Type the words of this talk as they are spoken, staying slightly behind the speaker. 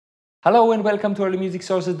Hello and welcome to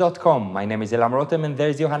earlymusicsources.com. My name is Elam Rotem and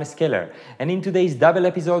there's Johannes Keller. And in today's double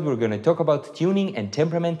episode we're going to talk about tuning and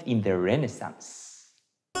temperament in the Renaissance.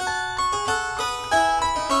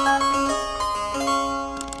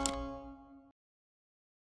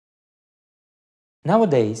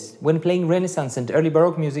 Nowadays, when playing Renaissance and early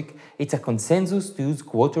Baroque music, it's a consensus to use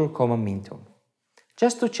quarter comma mid-tone.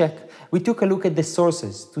 Just to check, we took a look at the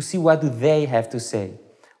sources to see what do they have to say.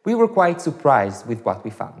 We were quite surprised with what we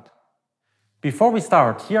found. Before we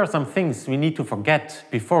start, here are some things we need to forget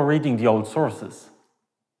before reading the old sources.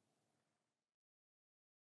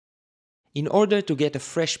 In order to get a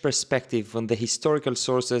fresh perspective on the historical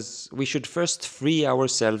sources, we should first free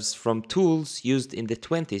ourselves from tools used in the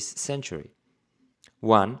 20th century.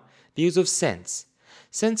 1. The use of cents.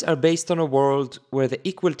 Cents are based on a world where the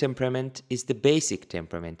equal temperament is the basic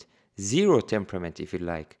temperament, zero temperament if you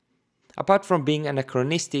like. Apart from being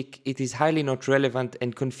anachronistic, it is highly not relevant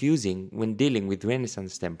and confusing when dealing with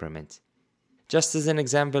Renaissance temperaments. Just as an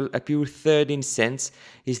example, a pure third in cents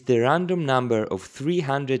is the random number of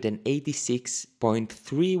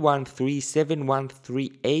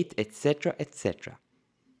 386.3137138, etc., etc.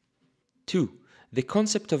 2. The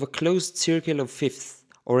concept of a closed circle of fifths,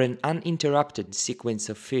 or an uninterrupted sequence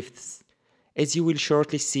of fifths. As you will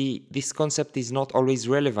shortly see, this concept is not always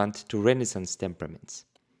relevant to Renaissance temperaments.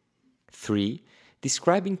 3.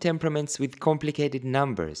 Describing temperaments with complicated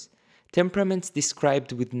numbers. Temperaments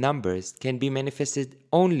described with numbers can be manifested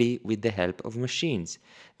only with the help of machines.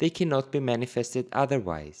 They cannot be manifested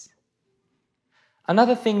otherwise.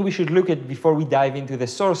 Another thing we should look at before we dive into the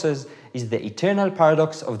sources is the eternal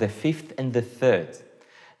paradox of the fifth and the third.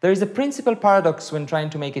 There is a principal paradox when trying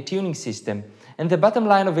to make a tuning system, and the bottom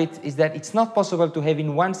line of it is that it's not possible to have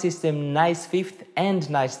in one system nice fifth and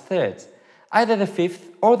nice thirds. Either the fifth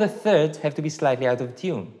or the third have to be slightly out of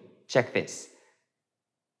tune. Check this.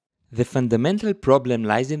 The fundamental problem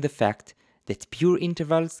lies in the fact that pure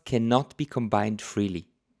intervals cannot be combined freely.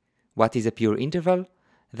 What is a pure interval?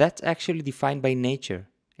 That's actually defined by nature,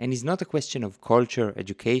 and is not a question of culture,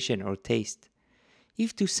 education, or taste.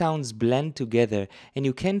 If two sounds blend together and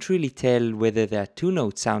you can't really tell whether there are two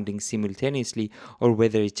notes sounding simultaneously or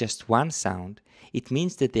whether it's just one sound, it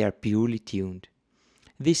means that they are purely tuned.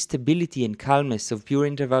 This stability and calmness of pure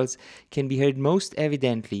intervals can be heard most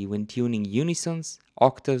evidently when tuning unisons,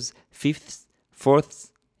 octaves, fifths,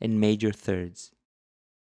 fourths, and major thirds.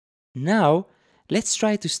 Now, let's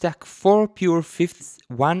try to stack 4 pure fifths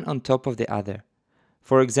one on top of the other.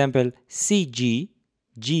 For example, CG,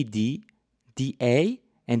 GD, DA,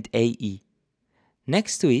 and AE.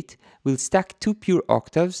 Next to it, we'll stack 2 pure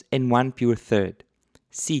octaves and 1 pure third.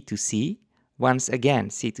 C to C, once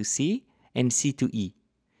again C to C, and C to E.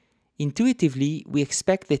 Intuitively, we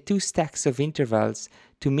expect the two stacks of intervals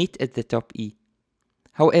to meet at the top E.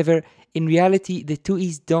 However, in reality, the two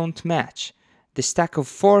E's don't match. The stack of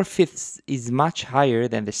 4 fifths is much higher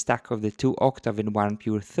than the stack of the 2 octave and 1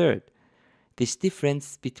 pure third. This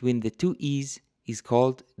difference between the two E's is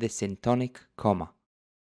called the syntonic comma.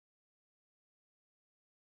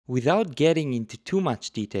 Without getting into too much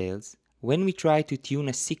details, when we try to tune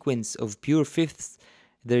a sequence of pure fifths,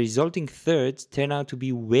 the resulting thirds turn out to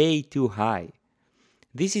be way too high.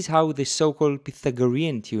 This is how the so-called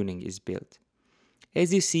Pythagorean tuning is built.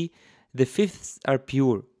 As you see, the fifths are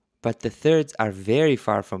pure, but the thirds are very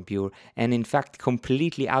far from pure and in fact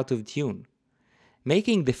completely out of tune.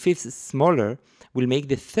 Making the fifths smaller will make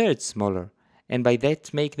the thirds smaller, and by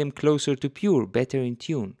that make them closer to pure, better in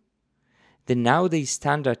tune. The nowadays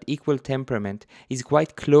standard equal temperament is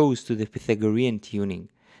quite close to the Pythagorean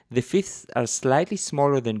tuning. The fifths are slightly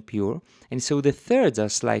smaller than pure, and so the thirds are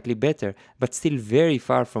slightly better, but still very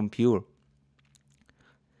far from pure.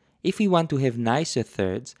 If we want to have nicer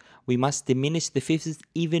thirds, we must diminish the fifths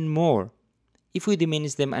even more. If we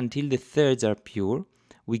diminish them until the thirds are pure,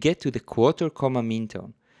 we get to the quarter comma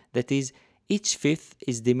mid-tone. That is, each fifth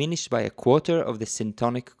is diminished by a quarter of the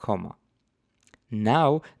syntonic comma.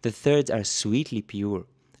 Now the thirds are sweetly pure,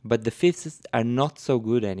 but the fifths are not so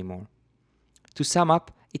good anymore. To sum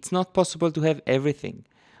up, it's not possible to have everything.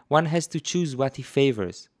 One has to choose what he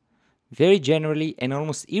favors. Very generally and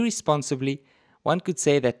almost irresponsibly, one could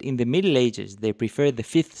say that in the Middle Ages they preferred the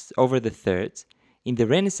fifths over the thirds, in the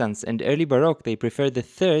Renaissance and early Baroque they preferred the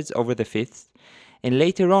thirds over the fifths, and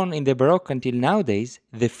later on in the Baroque until nowadays,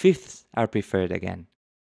 the fifths are preferred again.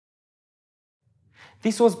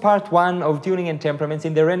 This was part 1 of Tuning and Temperaments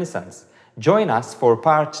in the Renaissance. Join us for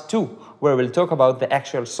part 2, where we'll talk about the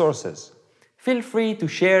actual sources. Feel free to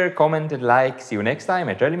share, comment, and like. See you next time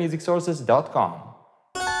at earlymusicsources.com.